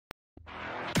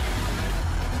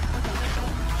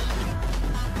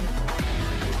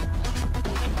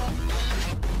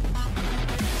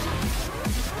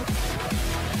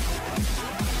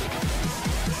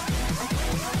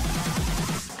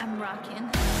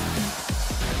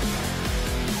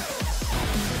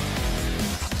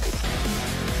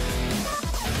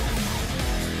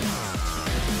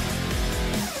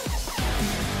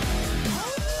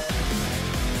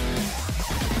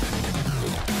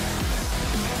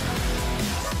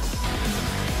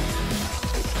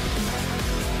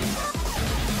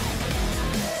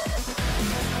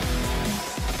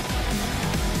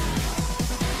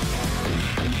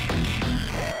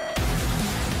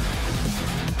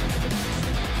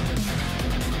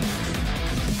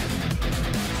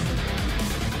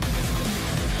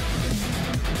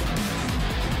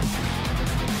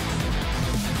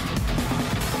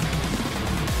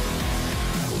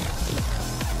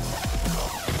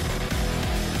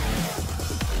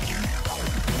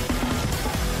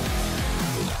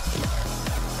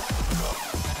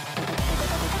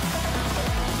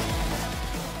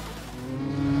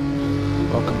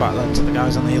Welcome back then to the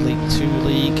guys on the Elite 2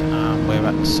 League, and we're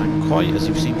at St. Croix, as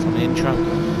you've seen from the intro.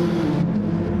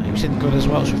 It was in good as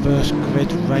well. It's reverse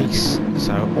grid race,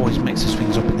 so always makes the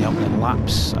swings up in the opening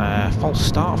laps. False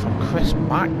start from Chris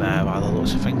back there by the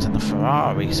looks of things in the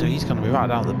Ferrari, so he's going to be right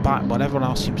down the back, but everyone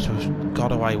else seems to have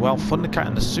got away well. Thundercat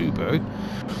in the Subaru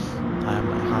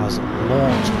has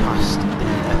launched past the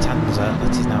Atenza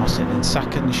that is now sitting in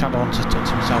second. Shadowhunter tucked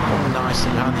himself up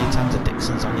nicely behind the Atenza.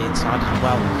 Dixon's on the inside as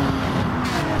well.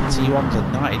 T1's a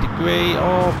 90 degree.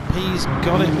 Oh, P's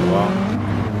got it wrong.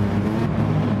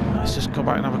 Let's just go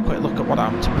back and have a quick look at what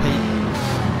happened to P.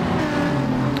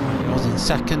 He was in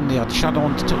second. He had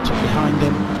Shadowhunter tucked up behind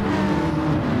him.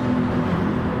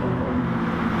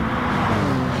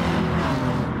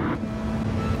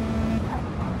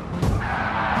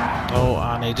 Oh,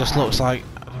 and he just looks like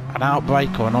an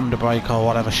outbreak or an underbreak or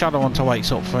whatever. Shadowhunter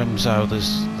waits up for him, so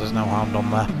there's no harm done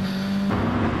there.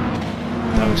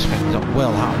 Those things that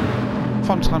will happen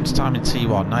from time to time in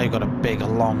T1. Now you've got a big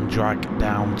long drag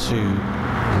down to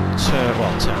turn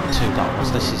 2 that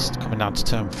was. This is coming down to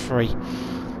turn 3.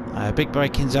 Big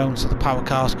braking zone, so the power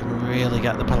cars can really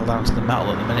get the pedal down to the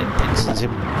metal at the minute. Dixon's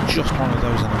in just one of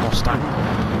those in the Mustang.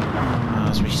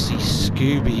 As we see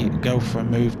Scooby go for a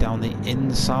move down the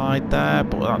inside there,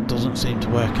 but that doesn't seem to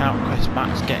work out. Chris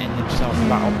Mack's getting himself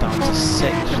battled down to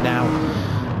 6 now.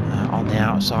 On the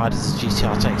outside as the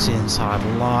GTR takes the inside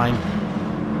line.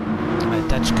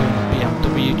 Adey G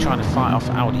BMW trying to fight off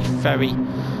Audi Ferry,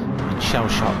 and Shell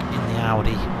Shock in the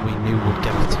Audi we knew would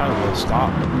get a terrible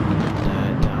start,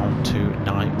 down to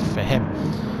 9th for him.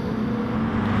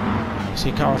 You see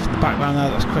a car off in the background there,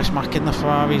 that's Chris Mack in the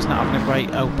Ferrari. He's not having a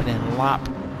great opening lap.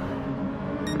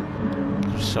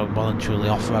 So well and truly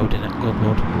off-roading at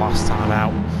Goodwood last time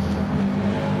out.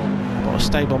 But a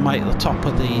stable mate at the top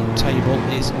of the table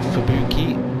is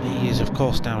Fubuki. He is of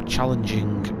course now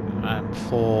challenging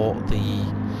for the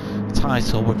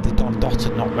title with the Don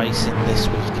Dotter not racing this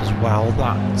week as well.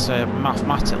 That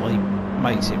mathematically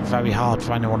makes it very hard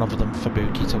for anyone other than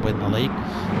Fubuki to win the league.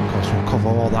 Of course we'll cover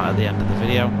all that at the end of the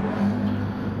video.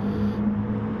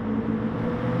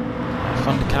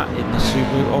 Thundercat in the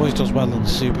Subaru, always does well in the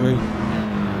Subaru.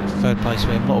 Third place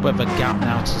for him. A little bit of a gap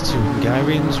now to the two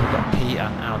Hungarians. We've got P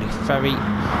and Audi Ferry.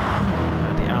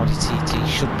 The Audi TT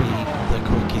should be the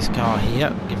quickest car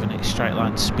here, given its straight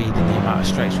line speed and the amount of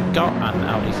straights we've got, and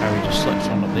Audi Ferry just slips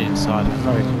on up the inside, a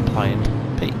very compliant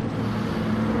P.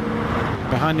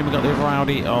 Behind him we've got the other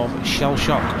Audi of Shell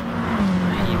Shock.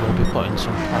 He will be putting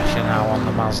some pressure now on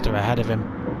the Mazda ahead of him.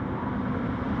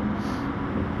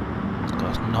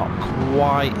 That's not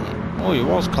quite... Oh, he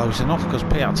was close enough because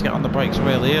P had to get on the brakes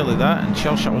really early there, and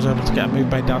Shell Shock was able to get a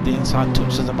move made down the inside,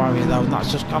 touches the barrier though, and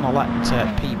that's just going to let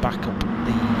P back up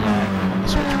the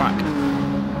switchback.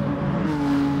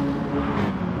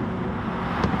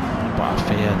 But I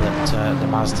fear that the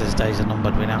Mazda's days are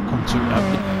numbered. We now come to a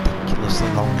ridiculously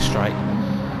long straight,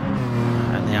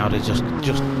 and the Audi just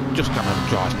going to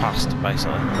drive past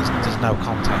basically. There's no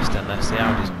contest in this. The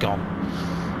Audi's gone.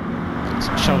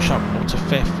 Shell Shock up to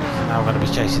 5th, now going to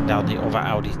be chasing down the other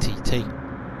Audi TT.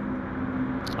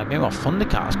 And meanwhile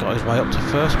Thundercat's got his way up to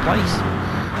 1st place.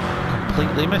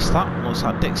 Completely missed that. Looks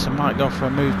like Dixon might go for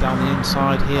a move down the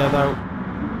inside here though.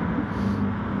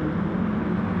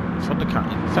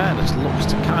 Thundercat, in fairness, looks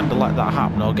to kind of let that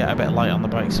happen or get a bit light on the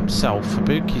brakes himself.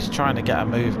 Fubuki's trying to get a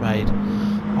move made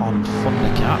on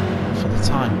Thundercat for the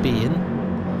time being.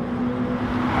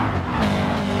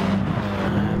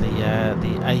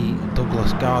 The A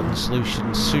Douglas Garden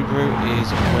Solutions Subaru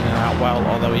is winning out well,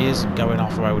 although he is going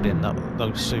off-roading.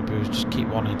 Those Subarus just keep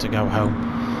wanting to go home.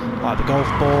 Like the golf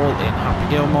ball in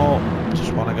Happy Gilmore,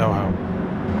 just want to go home.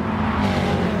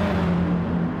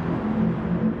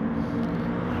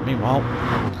 Meanwhile,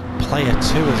 player 2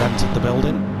 has entered the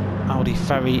building. Audi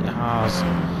Ferry has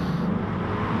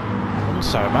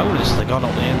unceremoniously gone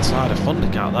up the inside of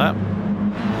Thundercat there.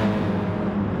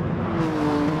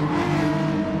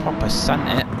 Proper sent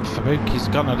it. Fabuki's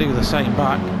gonna do the same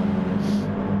back.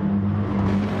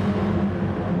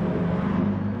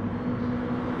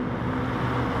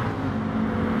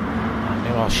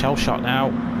 Meanwhile, shell shot now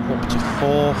up to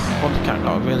 4th. Thundercat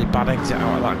got a really bad exit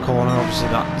out of that corner. Obviously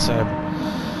that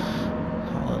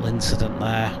little incident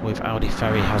there with Audi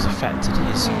Ferry has affected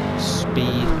his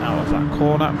speed out of that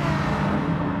corner.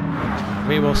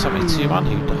 Real 72 man,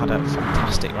 who had a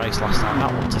fantastic race last time,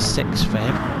 that up to 6th for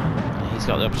him. He's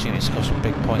got the opportunity to score some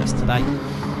big points today.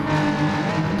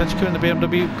 Dejiku in the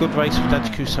BMW, good race with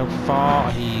Dejiku so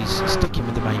far. He's sticking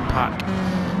with the main pack. A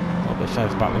little bit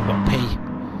further back we've got P.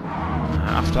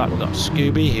 After that we've got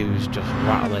Scooby, who's just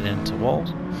rattling into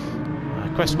walls.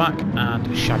 Chris Mack and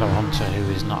Shadowhunter,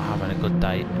 who is not having a good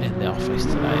day in the office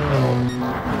today.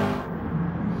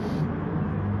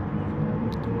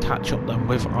 Catch up then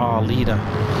with our leader,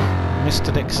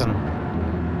 Mr. Dixon,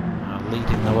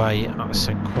 leading the way at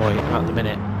St. Croix at the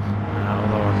minute.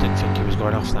 Although I didn't think he was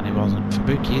going off then, he wasn't.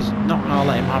 Fabuki's not going to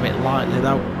let him have it lightly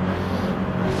though.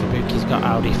 Fabuki's got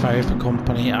Audi Ferry for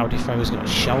company. Audi Ferry's got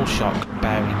shell shock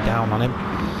bearing down on him.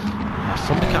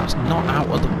 Thundercat's not out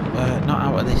of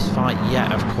this fight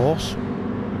yet, of course.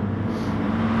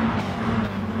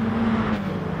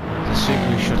 The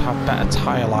Subaru should have better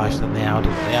tyre life than the Audi.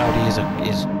 The Audi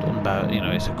is unbearable, you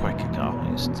know, it's a quicker car.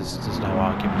 There's no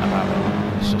argument about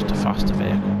it. It's just a faster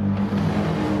vehicle.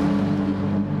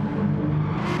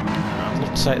 I'd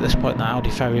love to say at this point that Audi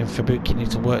Ferry and Fabuki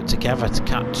need to work together to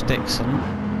catch Dixon,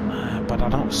 but I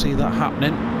don't see that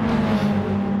happening.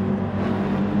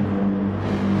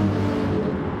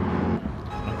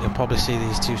 You'll probably see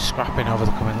these two scrapping over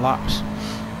the coming laps.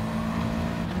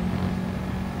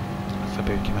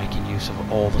 Fabuki making use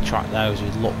of all the track there. As we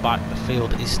look back, the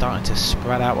field is starting to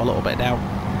spread out a little bit now.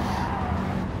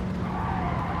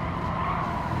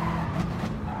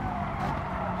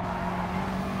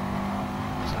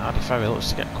 So Audi Ferry looks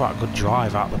to get quite a good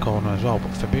drive out the corner as well,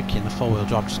 but Fabuki in the four-wheel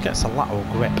drive just gets a lateral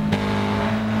grip.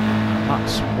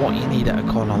 That's what you need at a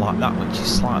corner like that, which is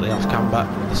slightly off camber.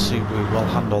 The Subaru will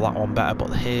handle that one better, but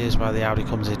here's where the Audi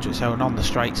comes into its own on the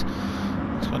straight.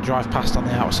 It's going to drive past on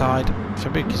the outside.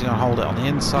 Fabuki's going to hold it on the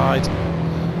inside.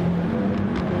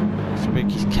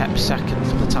 Fabuki's kept second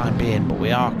for the time being, but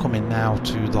we are coming now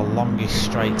to the longest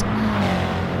straight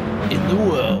in the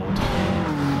world.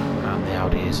 And the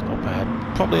Audi is up ahead.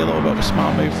 Probably a little bit of a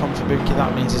smart move from Fabuki.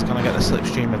 That means he's going to get the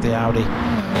slipstream of the Audi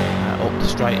up the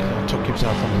straight. He's going to tuck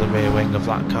himself under the rear wing of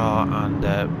that car and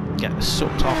get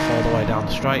sucked off all the way down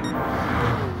the straight.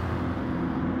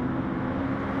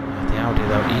 The Audi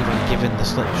though, even given the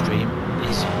slipstream,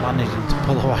 is managing to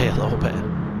pull away a little bit.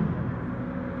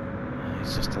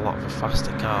 It's just a lot of a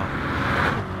faster car.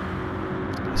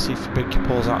 Let's see if Fabuki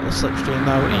pulls out the slipstream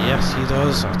though. Yes, he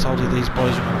does. I told you these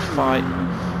boys were going to fight.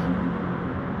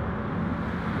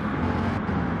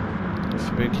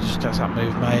 Fabuki just gets that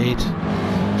move made.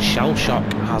 Shell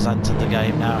Shock has entered the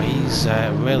game now. He's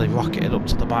really rocketed up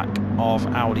to the back of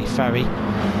Audi Ferry.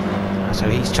 So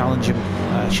he's challenging.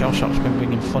 Shell Shock's been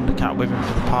bringing Thundercat with him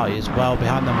for the party as well.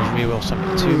 Behind them is Real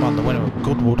 72 man, the winner of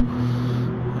Goodwood.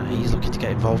 He's looking to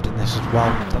get involved in this as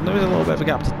well. Then there is a little bit of a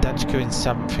gap to Dejiku in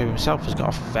 7th, who himself has got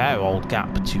a fair old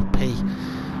gap to P.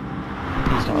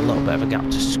 P's got a little bit of a gap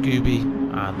to Scooby,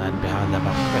 and then behind them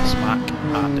are Chris Mack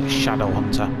and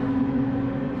Shadowhunter.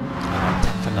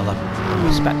 10th and 11th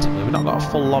respectively. We've not got a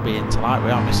full lobby in tonight,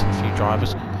 we are missing a few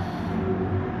drivers.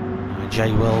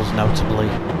 J Wills notably,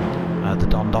 the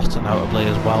Don Dotter notably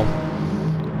as well.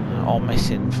 All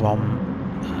missing from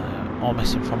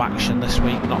action this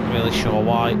week, not really sure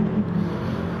why.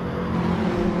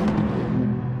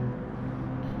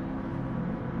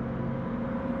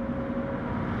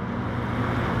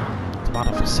 The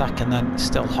battle for second then,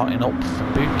 still hotting up.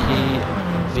 Fabuki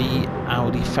v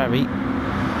Audi Ferry.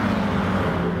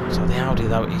 So the Audi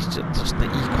though is just the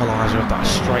equaliser of that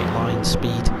straight line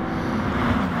speed.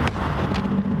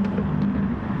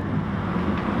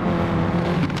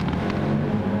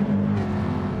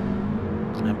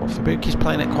 But Fabuki's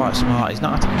playing it quite smart. He's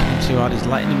not attacking him too hard. He's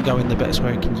letting him go in the bits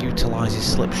where he can utilise his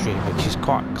slipstream, which is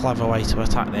quite a clever way to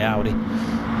attack the Audi.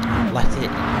 Let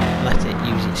it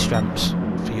use its strengths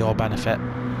for your benefit.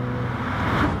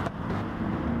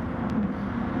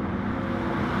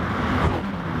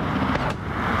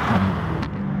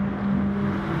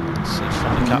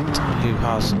 Who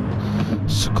has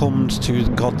succumbed to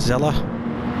Godzilla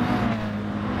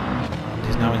and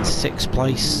is now in 6th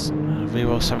place.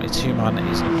 Vero 72 man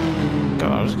is,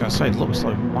 I was going to say, it looks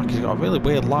like he's got a really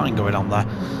weird line going on there.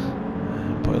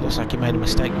 but it looks like he made a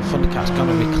mistake and Thundercat's going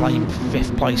to reclaim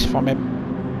 5th place from him.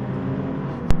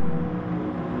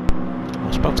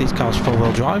 Both these cars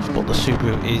four-wheel drive, but the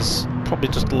Subaru is probably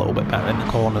just a little bit better in the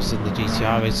corners than the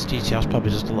GTR is. The GTR is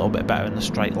probably just a little bit better in the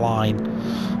straight line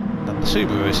than the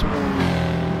Subaru is.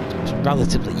 It's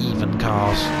relatively even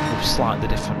cars with slightly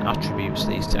different attributes,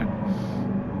 these two.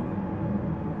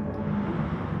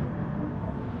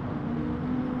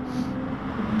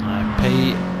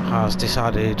 P has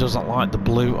decided he doesn't like the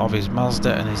blue of his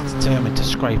Mazda and is determined to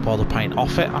scrape all the paint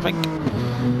off it, I think.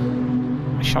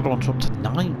 Shadowhunter up to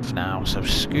 9th now, so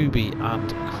Scooby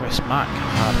and Chris Mack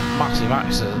had massive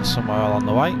accidents somewhere along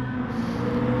the way.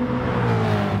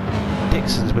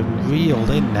 Dixon's been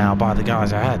reeled in now by the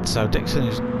guys ahead, so Dixon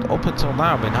has up until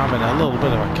now been having a little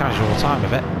bit of a casual time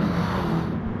of it.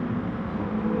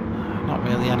 Not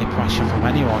really any pressure from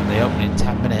anyone in the opening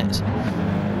 10 minutes.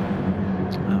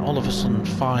 All of a sudden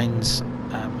finds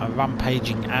a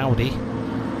rampaging Audi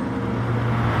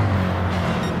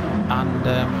and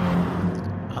the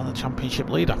championship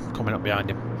leader coming up behind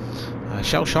him.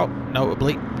 Shell Shock,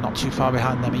 notably, not too far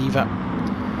behind them either.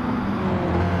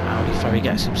 Audi Ferry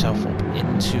gets himself up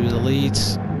into the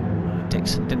leads.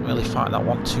 Dixon didn't really fight that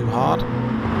one too hard.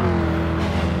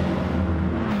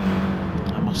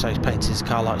 I must say he's painted his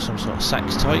car like some sort of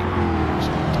sex toy, which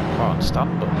I don't quite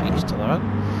understand, but each to their own.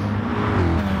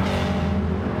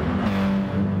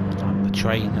 And the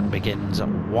train begins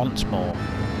once more.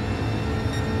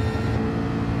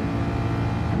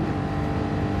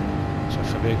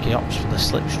 Fabuki opts for the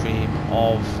slipstream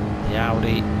of the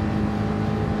Audi.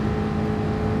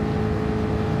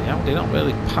 The Audi not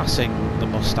really passing the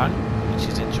Mustang, which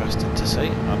is interesting to see.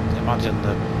 I'd imagine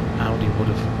the Audi would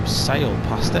have sailed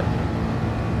past it.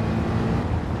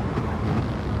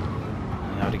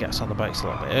 The Audi gets on the brakes a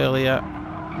little bit earlier,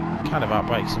 kind of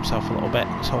outbrakes himself a little bit.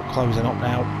 It's all closing up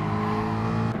now.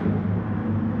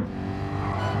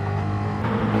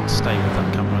 And stay with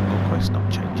that camera angle, Chris,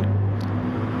 not change it.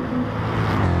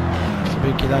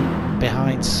 Fabuki then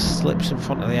behind slips in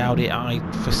front of the Audi. I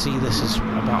foresee this as a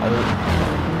battle.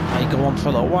 They go on for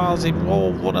a little while. They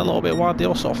all run a little bit wide. They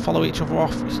all sort of follow each other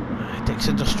off.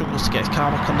 Dixon just struggles to get his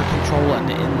car back under control, and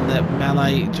in the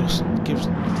melee just gives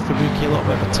Fabuki a little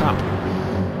bit of a tap.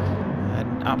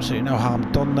 And absolutely no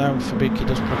harm done there. Fabuki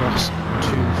does progress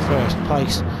to 1st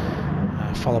place,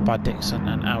 followed by Dixon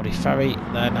and Audi Ferry.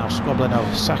 They're now squabbling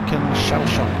over 2nd. Shell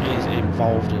Shock is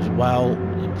involved as well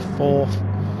in 4th.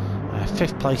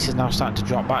 5th place is now starting to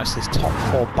drop back to this top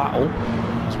 4 battle,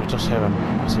 as we just hear a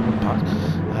massive impact.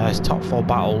 This top 4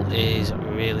 battle is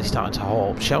really starting to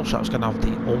hold up. Shell Shock's going to have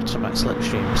the ultimate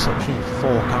slipstream.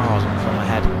 4 cars on from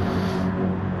ahead.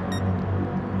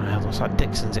 Looks like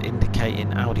Dixon's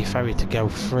indicating Audi Ferry to go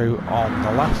through on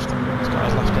the left. He's got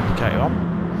his left indicator on.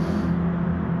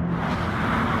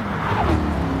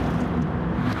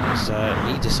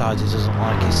 He decides he doesn't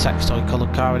like his sex toy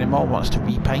coloured car anymore, wants to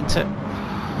repaint it.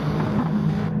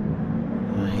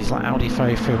 He's let Audi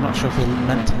Ferry through. I'm not sure if he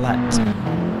meant to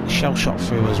let Shell Shock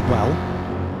through as well,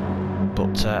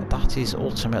 but that is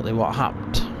ultimately what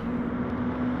happened.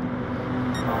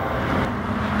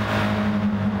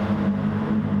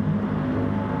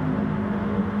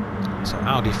 So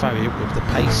Audi Ferry with the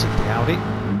pace of the Audi,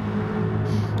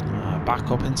 back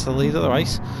up into the lead of the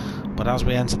race. But as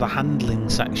we enter the handling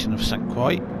section of St.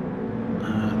 Croix,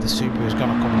 the Subaru is going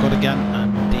to come good again,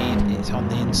 and indeed it's on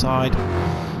the inside.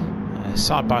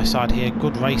 Side by side here,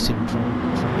 good racing from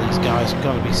these guys,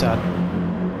 got to be said.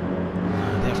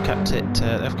 They've kept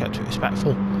it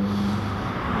respectful.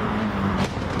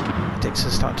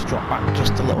 Dixon's starting to drop back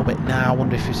just a little bit now. I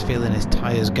wonder if he's feeling his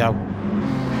tyres go.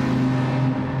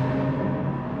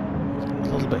 A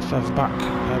little bit further back.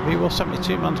 Real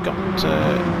 72 man's got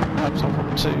himself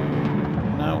up to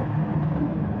no.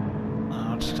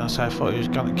 I was just going to say I thought he was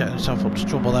going to get himself up to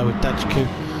trouble there with Adey G.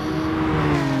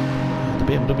 The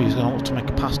BMW is going to look to make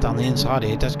a pass down the inside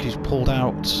here. Adey G's pulled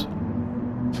out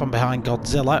from behind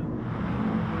Godzilla.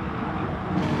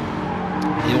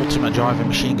 The ultimate driving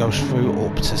machine goes through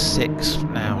up to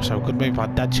 6th now, so good move by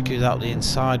Adey G out the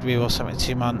inside. Real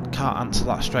 72 man can't answer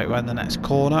that straight away in the next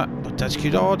corner, but Adey G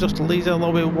just leaves it a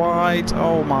little bit wide.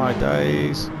 Oh my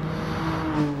days,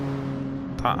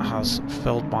 that has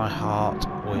filled my heart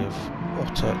with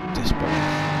utter disbelief.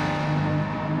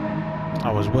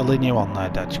 I was willing you on there,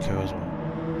 Adey G, as well.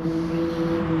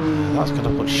 That's going to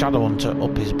put Shadowhunter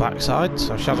up his backside,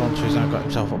 so Shadowhunter has now got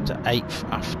himself up to 8th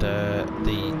after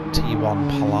the T1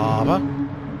 palaver.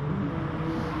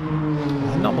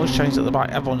 Not much change at the back,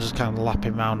 everyone's just kind of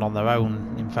lapping round on their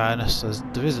own, in fairness.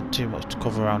 There isn't too much to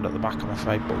cover around at the back, I'm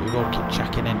afraid, but we will keep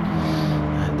checking in.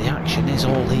 The action is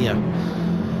all here.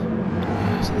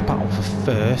 So the battle for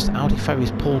first. Audi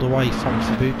Ferry's pulled away from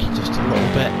Fubuki just a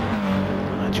little bit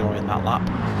during that lap.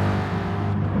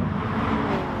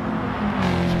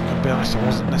 So to be honest, I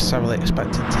wasn't necessarily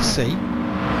expecting to see.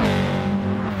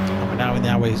 And we're now in the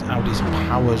Audi's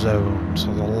power zone,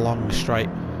 so the long straight.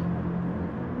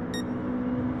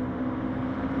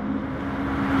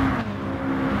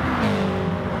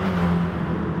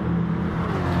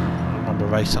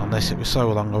 Race on this, it was so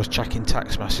long I was checking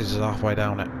text messages halfway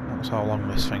down it. That's how long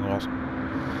this thing was.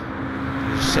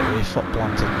 You just sit with your foot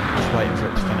planted just waiting for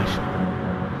it to finish.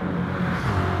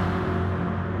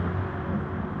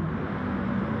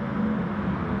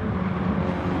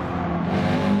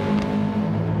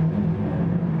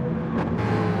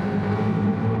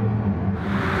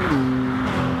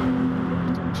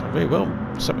 So very well,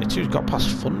 72's got past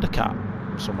Thundercat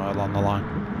somewhere along the line.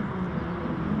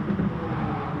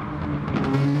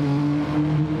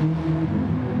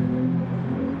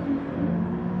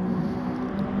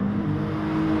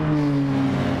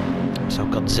 So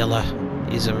Godzilla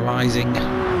is arising.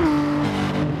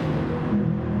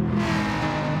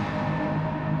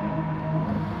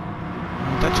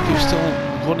 Adey G still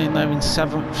running there in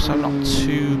 7th, so not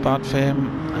too bad for him.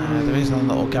 There is a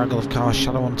little gaggle of cars,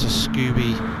 Shadowhunter,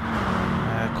 Scooby,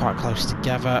 quite close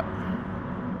together.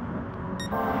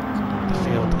 The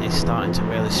field is starting to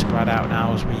really spread out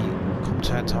now as we come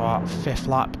to our 5th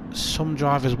lap. Some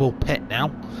drivers will pit now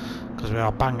because we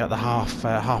are bang at the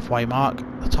halfway mark.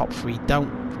 The top 3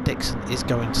 don't. Dixon is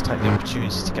going to take the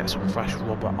opportunity to get some fresh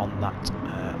rubber on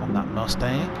that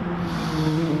Mustang.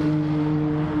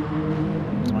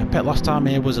 My pit last time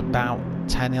here was about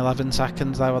 10-11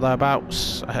 seconds there or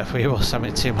thereabouts. We were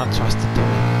 72 man tries to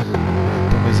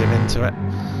dummies him into it.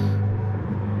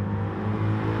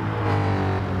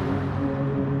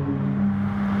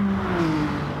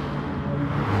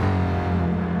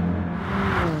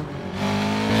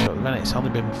 So at the minute it's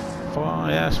only been 4,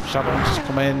 yes, Shadowhunter's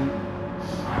come in.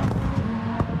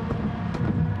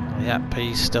 Yep,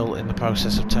 he's still in the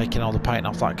process of taking all the paint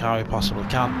off that car he possibly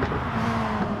can.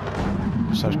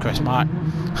 So's Chris Mike.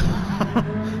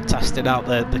 Tested out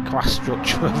the crash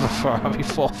structure of a Ferrari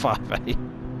 458.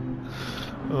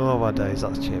 Oh my days,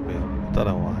 that's cheered me up. Don't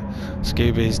know why.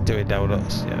 Scooby's doing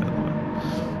donuts, yeah.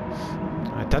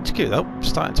 Adey G though,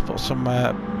 starting to put some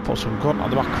grunt on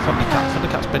the back of Thundercat.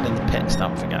 Thundercat's been in the pits,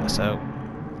 don't forget, so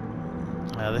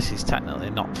this is technically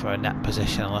not for a net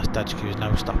position unless Adey G is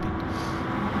no stopping.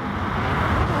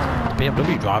 The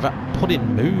BMW driver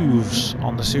putting moves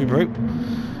on the Subaru.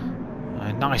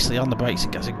 Nicely on the brakes,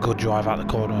 it gets a good drive out the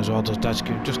corner as well. Does Adey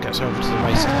G, just gets over to the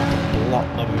racing line to block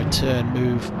the return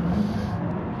move.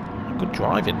 Good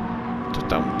driving. Just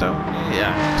don't.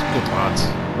 Yeah, it's good lads.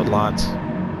 Good lads.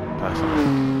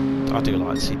 Perfect. I do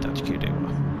like to see Adey G do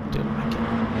like it.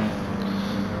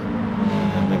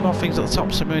 Maybe more things at the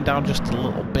top, so moving down just a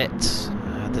little bit.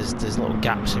 There's little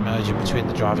gaps emerging between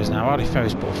the drivers now. Audi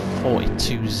Ferry's put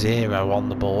 42.0 on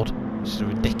the board, which is a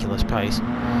ridiculous pace.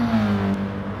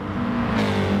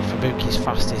 Fubuki's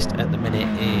fastest at the minute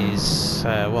is,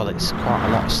 well, it's quite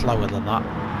a lot slower than that.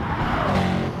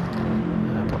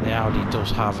 But the Audi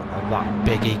does have that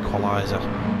big equaliser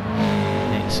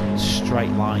in its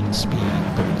straight line speed.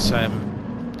 But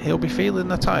he'll be feeling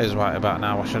the tyres right about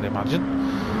now, I should imagine.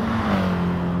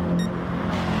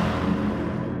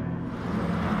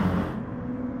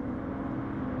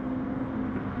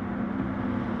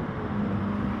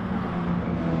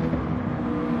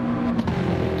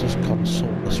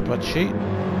 Consult the spreadsheet.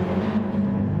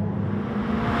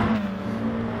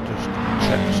 Just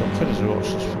check something as we watch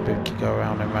this Fubuki go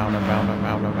round and round and round and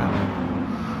round and round.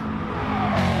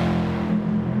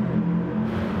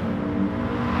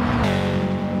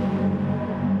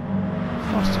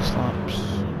 Fastest laps.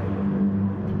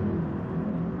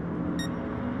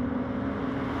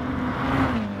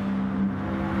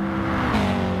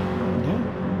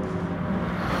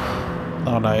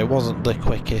 Oh no, it wasn't the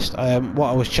quickest. What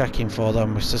I was checking for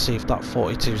them was to see if that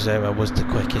 42.0 was the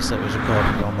quickest that was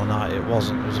recorded on the night. It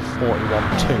wasn't. It was a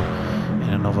 41.2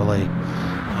 in another league.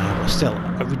 But still,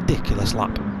 a ridiculous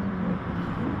lap.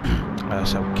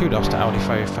 So kudos to Audi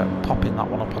Ferry for popping that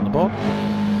one up on the board.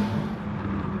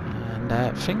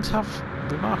 And things have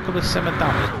remarkably simmered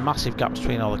down. There's massive gaps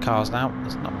between all the cars now.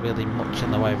 There's not really much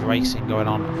in the way of racing going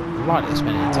on right at this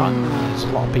minute in time. There's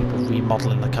a lot of people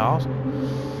remodelling the cars.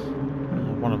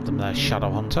 One of them there,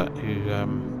 Shadowhunter,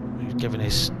 who's given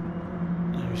his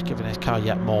car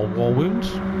yet more war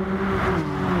wounds.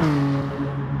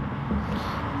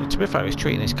 To be fair, he's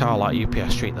treating his car like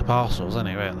UPS treat the parcels, isn't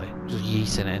he, really? Just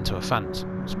yeeting it into a fence.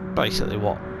 It's basically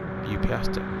what UPS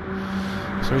do.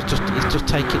 So he's just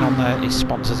taking on his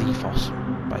sponsor's ethos.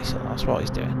 basically. That's what he's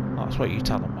doing. That's what you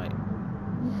tell him, mate.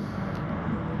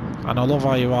 And I love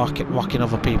how you're rocking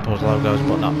other people's logos,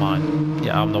 but not mine.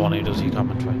 Yeah, I'm the one who does your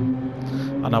commentary.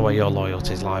 I know where your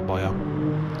loyalties lie, boyo.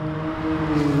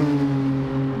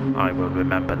 I will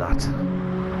remember that.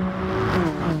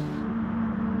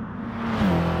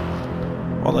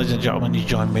 Well, ladies and gentlemen, you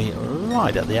join me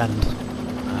right at the end.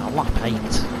 Lap 8.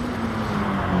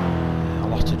 A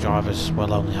lot of drivers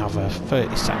will only have a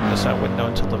 30-second or so window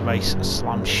until the race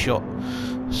slams shut.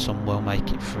 Some will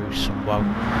make it through, some won't.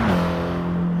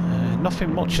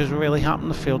 Nothing much has really happened.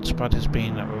 The field spread has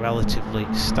been relatively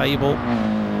stable.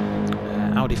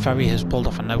 Audi Ferry has pulled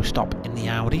off a no-stop in the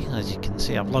Audi. As you can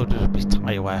see, I've loaded up his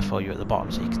tyre wear for you at the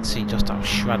bottom so you can see just how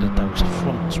shredded those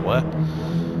fronts were.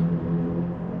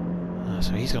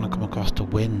 So he's going to come across to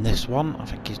win this one. I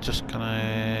think he's just going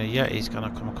to... yeah, he's going to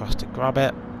come across to grab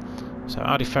it. So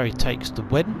Audi Ferry takes the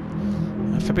win.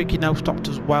 Fabuki no-stopped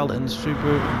as well in the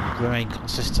Subaru, remained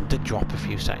consistent, did drop a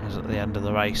few seconds at the end of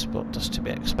the race, but just to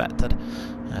be expected.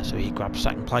 So he grabbed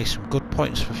second place, some good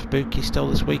points for Fabuki still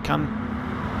this weekend.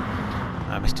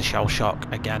 Mr.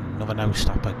 Shellshock, again, another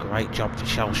no-stopper, great job for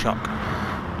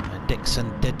Shellshock.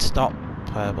 Dixon did stop,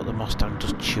 but the Mustang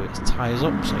does chew its tyres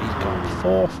up, so he's got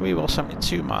 4th Rewheel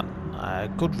 72 man.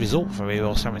 Good result for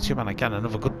Rewheel 72 man, again,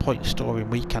 another good point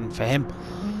scoring weekend for him.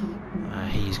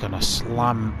 He's going to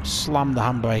slam the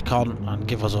handbrake on and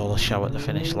give us all a show at the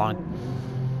finish line.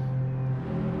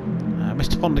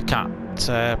 Mr. Thundercat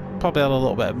probably had a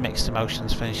little bit of mixed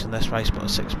emotions finishing this race, but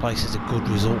 6th place is a good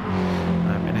result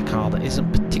in a car that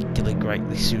isn't particularly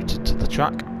greatly suited to the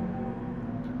track.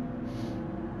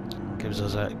 Gives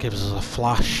us a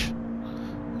flash,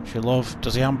 which you love.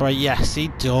 Does he handbrake? Yes, he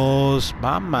does.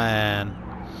 My man.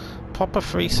 Proper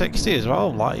 360 as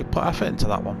well, like he put effort into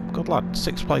that one. Good lad.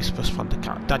 6th place for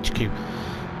Thundercat. Dajku.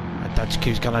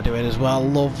 Dajku's gonna do it as well.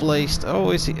 Lovely.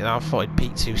 Oh, is he? I thought he'd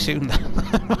peaked too soon then.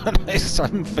 Nice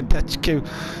time for Dajku.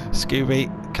 Scooby.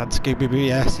 Can Scooby be?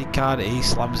 Yes, he can. He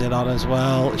slams it on as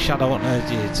well. Shadowhunter,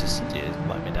 you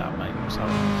let me down, mate. I'm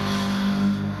sorry.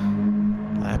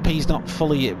 P's not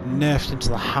fully nerfed into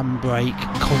the handbrake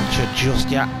culture just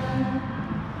yet.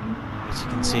 As you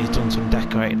can see, he's done some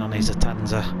decorating on his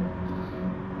Atenza.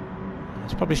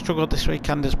 He's probably struggled this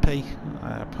weekend as P.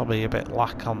 Probably a bit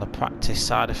lack on the practice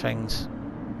side of things.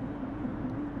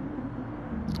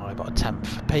 I've got a 10th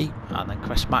for P, and then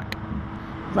Chris Mack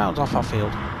rounds off our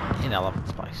field in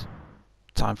 11th place.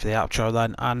 Time for the outro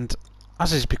then, and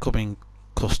as is becoming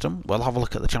custom, we'll have a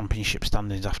look at the championship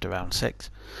standings after round 6.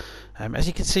 As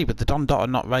you can see, with the Don Dotter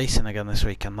not racing again this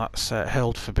weekend, that's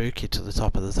hurled Fabuki to the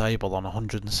top of the table on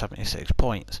 176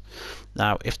 points.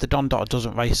 Now, if the Don Dotter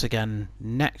doesn't race again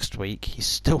next week, he's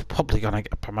still probably going to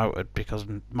get promoted because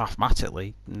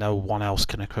mathematically no one else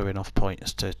can accrue enough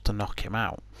points to knock him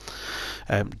out.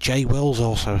 Jay Wills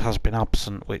also has been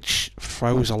absent, which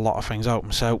throws a lot of things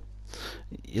open. So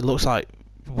it looks like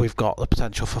we've got the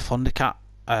potential for Thundercat,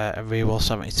 a Rewheel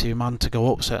 72 man, to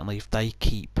go up. Certainly if they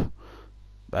keep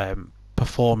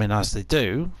performing as they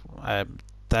do,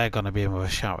 they're going to be in with a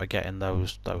shout at getting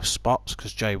those spots,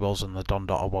 because Jay Wills and the Don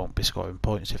Dotter won't be scoring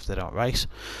points if they don't race.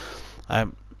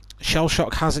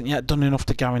 Shellshock hasn't yet done enough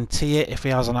to guarantee it. If he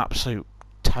has an absolute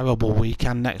terrible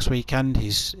weekend next weekend,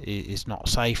 he's not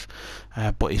safe,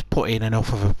 but he's put in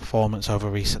enough of a performance over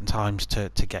recent times to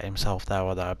get himself there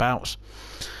or thereabouts.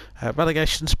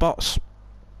 Relegation spots,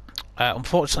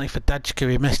 unfortunately for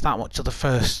Dejku, he missed that much of the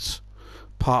first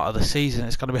part of the season.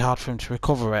 It's going to be hard for him to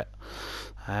recover it,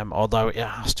 although it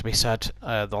has to be said,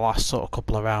 the last sort of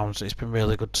couple of rounds it's been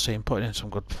really good to see him putting in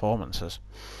some good performances.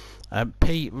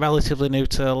 Pete, relatively new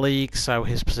to the league, so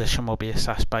his position will be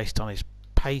assessed based on his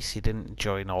pace. He didn't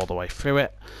join all the way through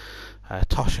it.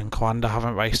 Tosh and Kwanda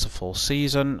haven't raced the full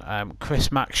season.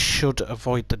 Chris Mack should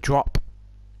avoid the drop,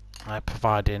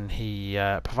 providing he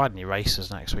races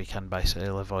next weekend. Basically,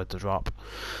 he'll avoid the drop.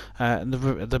 And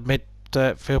the mid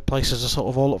field places are sort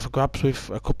of all up for grabs with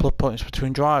a couple of points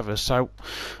between drivers. So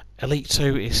Elite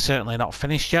 2 is certainly not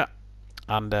finished yet,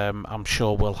 and I'm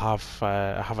sure we'll have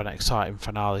an exciting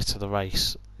finale to the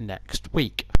race next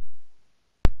week.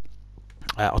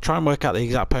 I'll try and work out the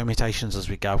exact permutations as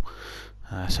we go,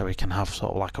 so we can have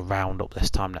sort of like a roundup this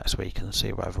time next week and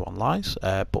see where everyone lies.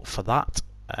 But for that,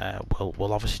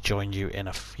 we'll obviously join you in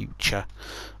a future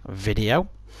video.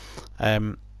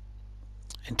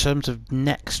 In terms of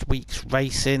next week's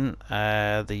racing,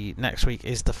 the next week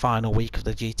is the final week of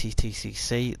the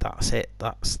GTTCC. That's it.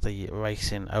 That's the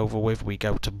racing over with. We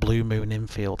go to Blue Moon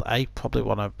Infield A,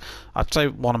 probably I'd say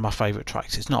one of my favourite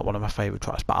tracks. It's not one of my favourite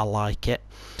tracks, but I like it.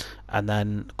 And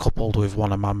then coupled with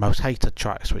one of my most hated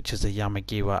tracks, which is the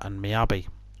Yamagiwa and Miyabi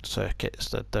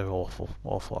circuits. They're awful.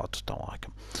 I just don't like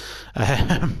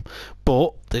them.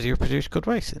 But they do produce good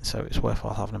racing, so it's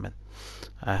worthwhile having them in.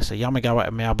 So Yamagawa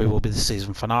and Miyabi will be the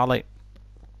season finale.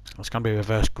 It's going to be a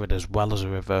reverse grid as well as a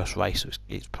reverse race.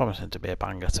 It's promising to be a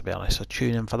banger, to be honest. So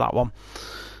tune in for that one.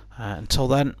 Until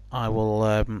then, I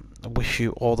will wish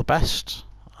you all the best,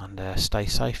 and stay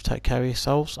safe, take care of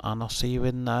yourselves, and I'll see you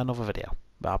in another video.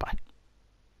 Bye bye.